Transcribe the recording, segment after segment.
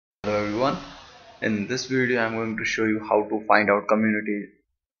everyone. In this video I'm going to show you how to find out community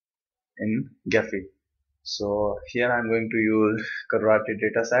in Gephi. So here I'm going to use Karate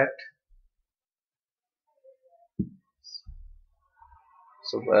dataset.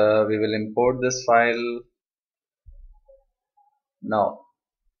 So we will import this file. Now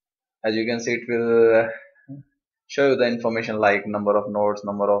as you can see, it will show you the information like number of nodes,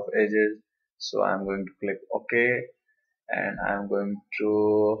 number of edges. So I'm going to click OK, and I'm going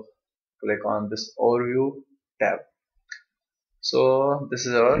to click on this overview tab. So this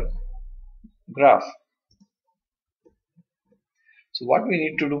is our graph. So what we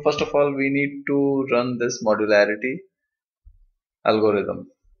need to do, first of all, we need to run this modularity algorithm.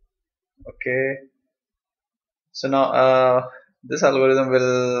 Okay. So now this algorithm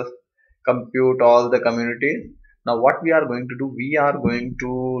will compute all the communities. Now what we are going to do, we are going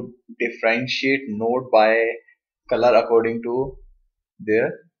to differentiate node by color according to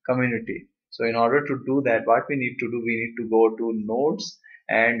their community. So in order to do that, what we need to do, we need to go to nodes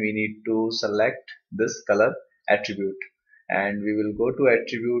and we need to select this color attribute, and we will go to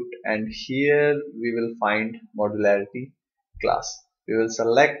attribute, and here we will find modularity class. We will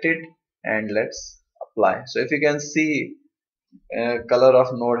select it and let's apply. So if you can see, color of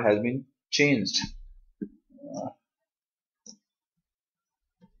node has been changed.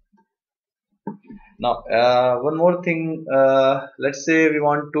 Now one more thing, let's say we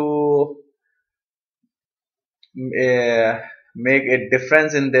want to make a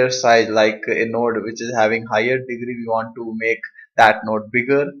difference in their size, like a node which is having higher degree, we want to make that node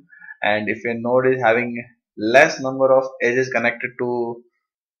bigger, and if a node is having less number of edges connected to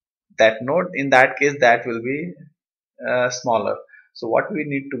that node, in that case that will be smaller. So what we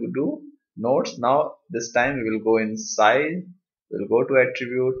need to do, nodes, now this time we will go in size, we'll go to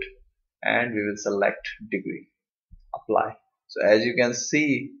attribute and we will select degree, apply. So as you can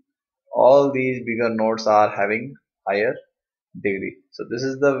see, all these bigger nodes are having higher degree. So this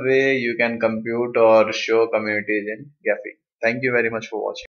is the way you can compute or show communities in Gephi. Thank you very much for watching.